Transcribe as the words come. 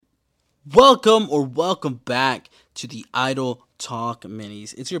Welcome back to the Idol Talk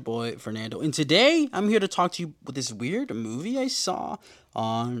Minis. It's your boy Fernando, and today I'm here to talk to you with this weird movie I saw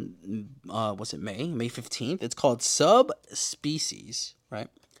on what's it May 15th. It's called Subspecies, right?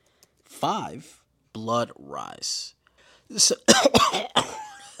 5 Blood Rise. So,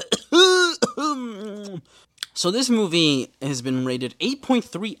 so this movie has been rated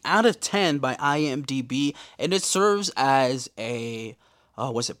 8.3 out of 10 by IMDb, and it serves as a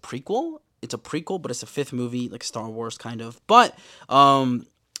was it prequel? It's a prequel, but it's a fifth movie, like Star Wars kind of. But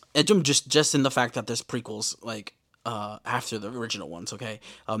just in the fact that there's prequels, like after the original ones, okay?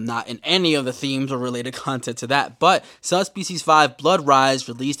 Not in any of the themes or related content to that. But Subspecies 5 Blood Rise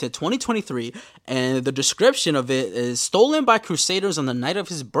released in 2023, and the description of it is stolen by Crusaders on the night of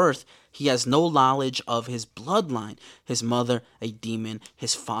his birth. He has no knowledge of his bloodline. His mother, a demon.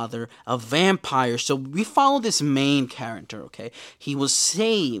 His father, a vampire. So we follow this main character, okay? He was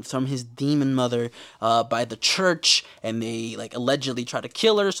saved from his demon mother by the church, and they like allegedly try to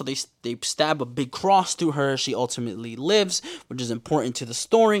kill her. So they stab a big cross through her. She ultimately lives, which is important to the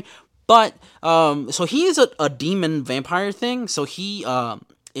story. But so he is a demon vampire thing. So he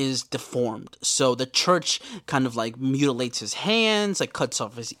is deformed. So the church kind of like mutilates his hands, like cuts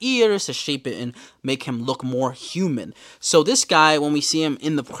off his ears to shape it and make him look more human. So this guy, when we see him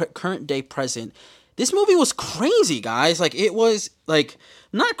in the current day present, this movie was crazy, guys. Like it was like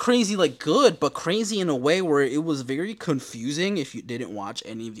not crazy like good, but crazy in a way where it was very confusing if you didn't watch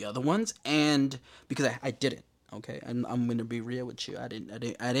any of the other ones. And because I didn't. Okay, I'm gonna be real with you. I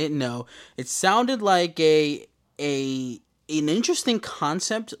didn't know. It sounded like an interesting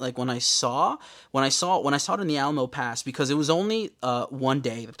concept. Like when I saw it in the Alamo Pass, because it was only one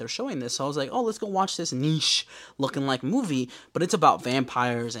day that they're showing this, so I was like, oh, let's go watch this niche looking like movie. But it's about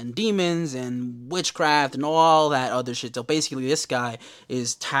vampires and demons and witchcraft and all that other shit. So basically this guy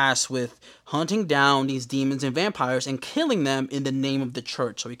is tasked with hunting down these demons and vampires and killing them in the name of the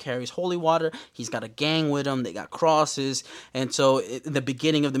church. So he carries holy water. He's got a gang with him. They got crosses. And so in the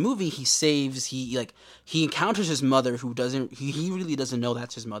beginning of the movie, he encounters his mother, who he really doesn't know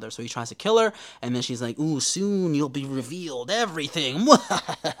that's his mother. So he tries to kill her, and then she's like, ooh, soon you'll be revealed, everything.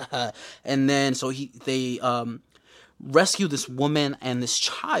 And then so they rescue this woman and this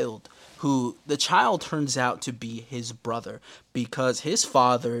child, who the child turns out to be his brother, because his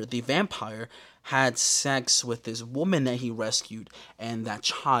father, the vampire, had sex with this woman that he rescued, and that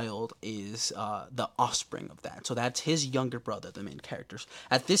child is the offspring of that. So that's his younger brother, the main characters.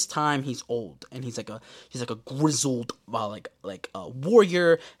 At this time, he's old, and he's like a grizzled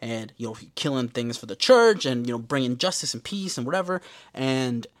warrior, and killing things for the church, and bringing justice and peace and whatever.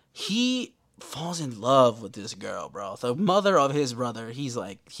 And he falls in love with this girl, bro. The mother of his brother. He's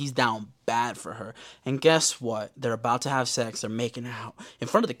down bad for her. And guess what? They're about to have sex. They're making out in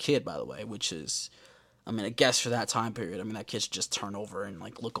front of the kid, by the way, which is, I guess for that time period, that kid should just turn over and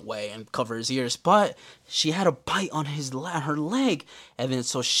look away and cover his ears. But she had a bite on her leg, and then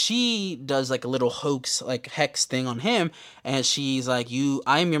so she does a little hoax, hex thing on him, and she's like,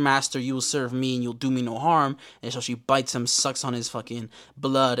 I am your master, you will serve me, and you'll do me no harm. And so she bites him, sucks on his fucking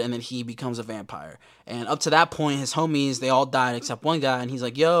blood, and then he becomes a vampire. And up to that point, his homies, they all died except one guy, and he's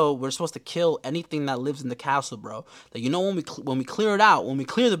like, yo, we're supposed to kill anything that lives in the castle, bro. When we clear it out, when we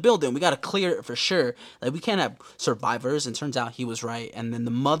clear the building, we gotta clear it for sure. We can't have survivors. And turns out he was right. And then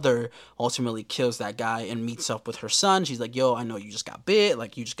the mother ultimately kills that guy and meets up with her son. She's like, yo, I know you just got bit,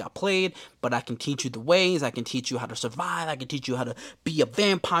 you just got played, but I can teach you the ways. I can teach you how to survive. I can teach you how to be a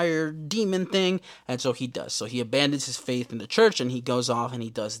vampire demon thing. And so he does. So he abandons his faith in the church, and he goes off and he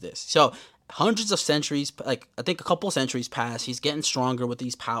does this. So hundreds of centuries, I think a couple centuries pass. He's getting stronger with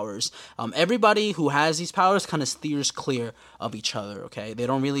these powers. Everybody who has these powers kind of steers clear of each other, okay? They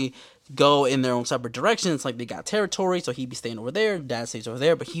don't really go in their own separate directions. They got territory, so he'd be staying over there, dad stays over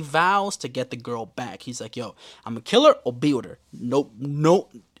there, but he vows to get the girl back. He's like, yo, I'm a killer or be with her. No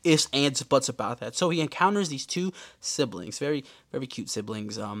ifs, ands, buts about that. So he encounters these two siblings, very, very cute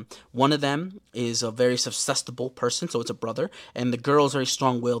siblings. One of them is a very susceptible person, so it's a brother, and the girl is very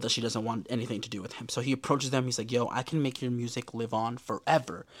strong-willed that she doesn't want anything to do with him. So he approaches them. He's like, yo, I can make your music live on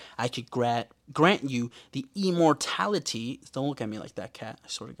forever. I could grant you the immortality. Don't look at me like that, cat. I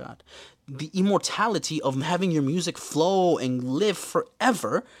swear to God. The immortality of having your music flow and live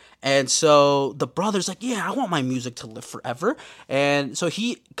forever. And so the brother's like, yeah, I want my music to live forever. And so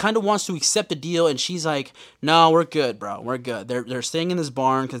he kind of wants to accept the deal, and she's like, no, we're good, bro. We're good. They're staying in this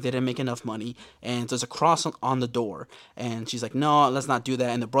barn because they didn't make enough money, and there's a cross on the door. And she's like, no, let's not do that.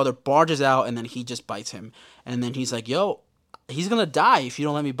 And the brother barges out, and then he just bites him. And then he's like, yo, he's gonna die if you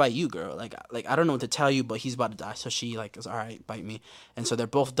don't let me bite you, girl. Like I don't know what to tell you, but he's about to die. So she like is all right, bite me. And so they're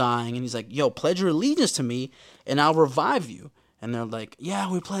both dying, and he's like, yo, pledge your allegiance to me, and I'll revive you. And they're like, yeah,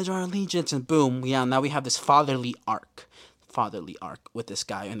 we pledge our allegiance, and boom, yeah, now we have this fatherly arc with this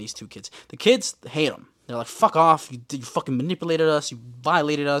guy and these two kids. The kids hate him. They're like, fuck off, you fucking manipulated us, you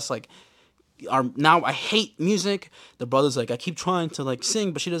violated us, like. Now I hate music. The brother's like, I keep trying to like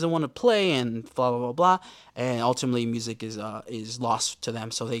sing, but she doesn't want to play, and blah blah blah blah. And ultimately, music is lost to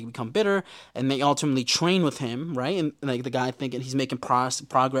them, so they become bitter, and they ultimately train with him, right? And like the guy thinking he's making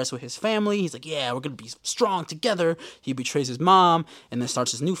progress with his family. He's like, yeah, we're gonna be strong together. He betrays his mom, and then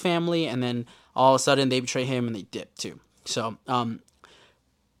starts his new family, and then all of a sudden they betray him and they dip too. So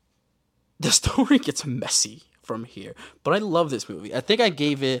the story gets messy from here, but I love this movie. I think I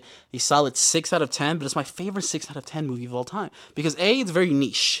gave it a solid 6 out of 10, but it's my favorite 6 out of 10 movie of all time because it's very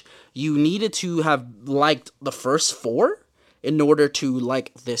niche. You needed to have liked the first 4 in order to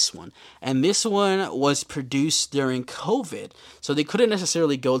like this one, and this one was produced during COVID, so they couldn't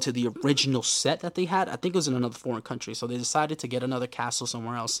necessarily go to the original set that they had. I think it was in another foreign country, so they decided to get another castle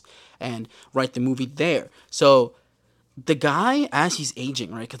somewhere else and write the movie there. So the guy, as he's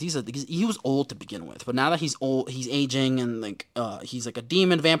aging, right? Because he was old to begin with, but now that he's old, he's aging, and like he's like a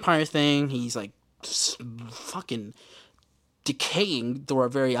demon vampire thing. He's like fucking decaying through our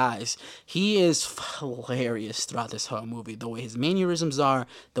very eyes. He is hilarious throughout this whole movie. The way his mannerisms are,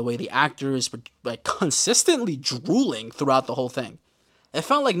 the way the actor is like consistently drooling throughout the whole thing. It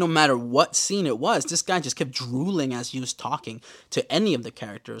felt like no matter what scene it was, this guy just kept drooling as he was talking to any of the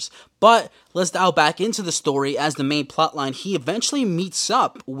characters. But let's dial back into the story as the main plotline. He eventually meets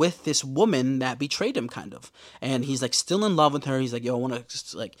up with this woman that betrayed him, kind of, and he's like still in love with her. He's like, "Yo, I want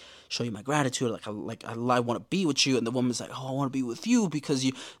to like show you my gratitude. I want to be with you." And the woman's like, "Oh, I want to be with you because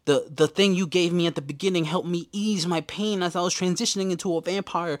the thing you gave me at the beginning helped me ease my pain as I was transitioning into a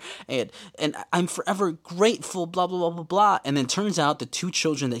vampire, and I'm forever grateful." Blah blah blah blah blah. And then turns out the 2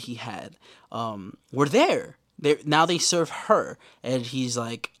 children that he had were there. Now they serve her, and he's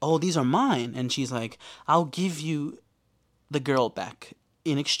like, "Oh, these are mine," and she's like, "I'll give you the girl back.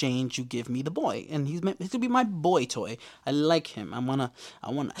 In exchange, you give me the boy, and he's gonna be my boy toy. I like him. I wanna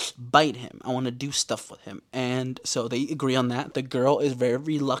bite him. I wanna do stuff with him." And so they agree on that. The girl is very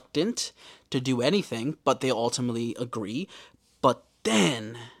reluctant to do anything, but they ultimately agree. But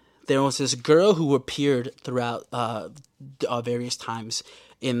then there was this girl who appeared throughout various times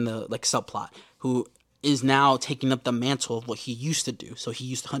in the like subplot, who is now taking up the mantle of what he used to do. So he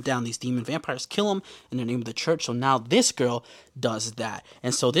used to hunt down these demon vampires, kill them in the name of the church. So now this girl does that.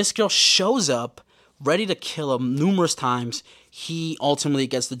 And so this girl shows up ready to kill him numerous times. He ultimately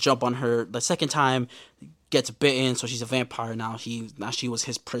gets the jump on her the second time, gets bitten, so she's a vampire now. She was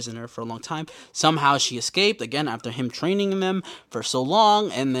his prisoner for a long time. Somehow she escaped, again, after him training them for so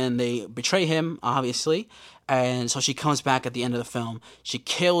long, and then they betray him, obviously. And so she comes back at the end of the film. She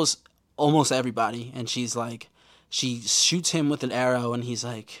kills almost everybody, and she shoots him with an arrow, and she's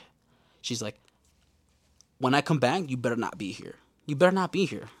like, "When I come back, you better not be here. You better not be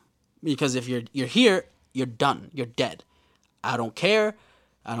here, because if you're here, you're done. You're dead. I don't care.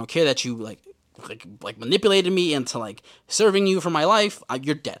 I don't care that you like manipulated me into like serving you for my life.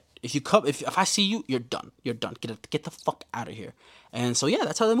 You're dead. If I see you, you're done. You're done. Get the fuck out of here." And so yeah,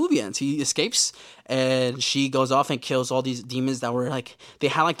 that's how the movie ends. He escapes, and she goes off and kills all these demons that were like, they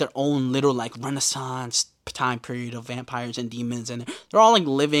had like their own little like Renaissance time period of vampires and demons, and they're all like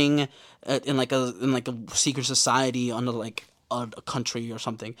living in like a secret society under like a country or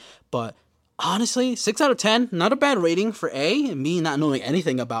something. But honestly, 6 out of 10, not a bad rating for A, me not knowing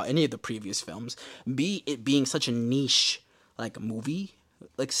anything about any of the previous films, B, it being such a niche like movie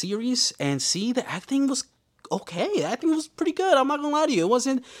like series, and C, the acting was okay. The acting was pretty good. I'm not gonna lie to you. It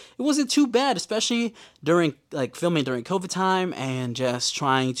wasn't too bad, especially during like filming during COVID time and just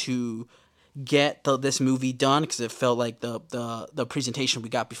trying to get this movie done, because it felt like the presentation we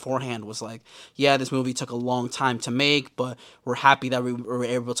got beforehand was like, yeah, this movie took a long time to make, but we're happy that we were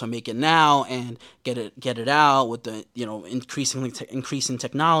able to make it now and get it out with the increasing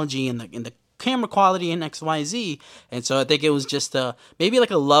technology and the camera quality and XYZ. And so I think it was just maybe like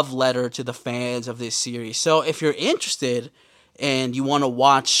a love letter to the fans of this series. So if you're interested and you want to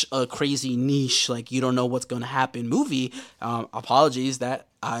watch a crazy niche, like you don't know what's going to happen movie, apologies that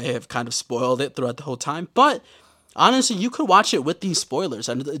I have kind of spoiled it throughout the whole time, but honestly, you could watch it with these spoilers,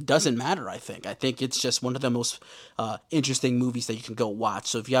 and it doesn't matter. I think it's just one of the most interesting movies that you can go watch.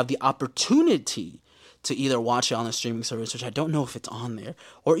 So if you have the opportunity to either watch it on a streaming service, which I don't know if it's on there,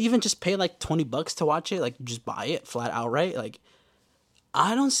 or even just pay like $20 to watch it, like just buy it flat outright, like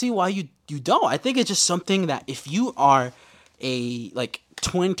I don't see why you don't. I think it's just something that if you are a like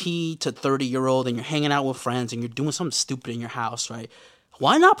 20 to 30-year-old and you're hanging out with friends and you're doing something stupid in your house, right?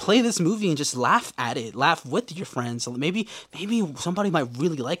 Why not play this movie and just laugh at it, laugh with your friends? Maybe somebody might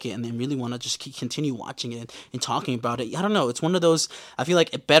really like it and they really want to just continue watching it and talking about it. I don't know. It's one of those, I feel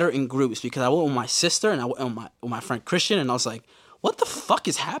like it better in groups, because I went with my sister and I went with my friend Christian, and I was like, what the fuck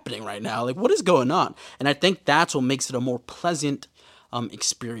is happening right now? Like, what is going on? And I think that's what makes it a more pleasant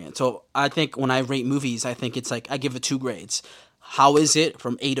experience. So I think when I rate movies, I think it's like I give it 2 grades. How is it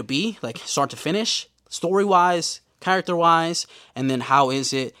from A to B, like start to finish, story-wise, character-wise, and then how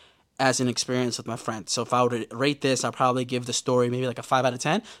is it as an experience with my friends? So if I were to rate this, I'd probably give the story maybe like a 5 out of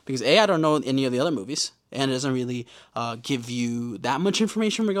 10, because A, I don't know any of the other movies, and it doesn't really give you that much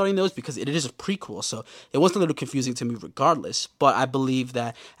information regarding those, because it is a prequel, so it was a little confusing to me regardless. But I believe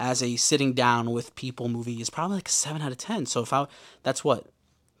that as a sitting down with people movie is probably like a 7 out of 10. So that's what?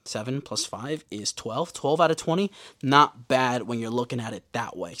 7 plus 5 is 12. 12 out of 20. Not bad when you're looking at it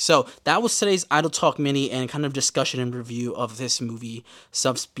that way. So that was today's Idle Talk mini and kind of discussion and review of this movie,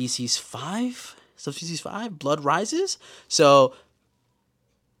 Subspecies 5? Subspecies 5? Blood Rises? So,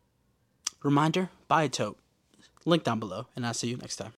 reminder, buy a tote. Link down below, and I'll see you next time.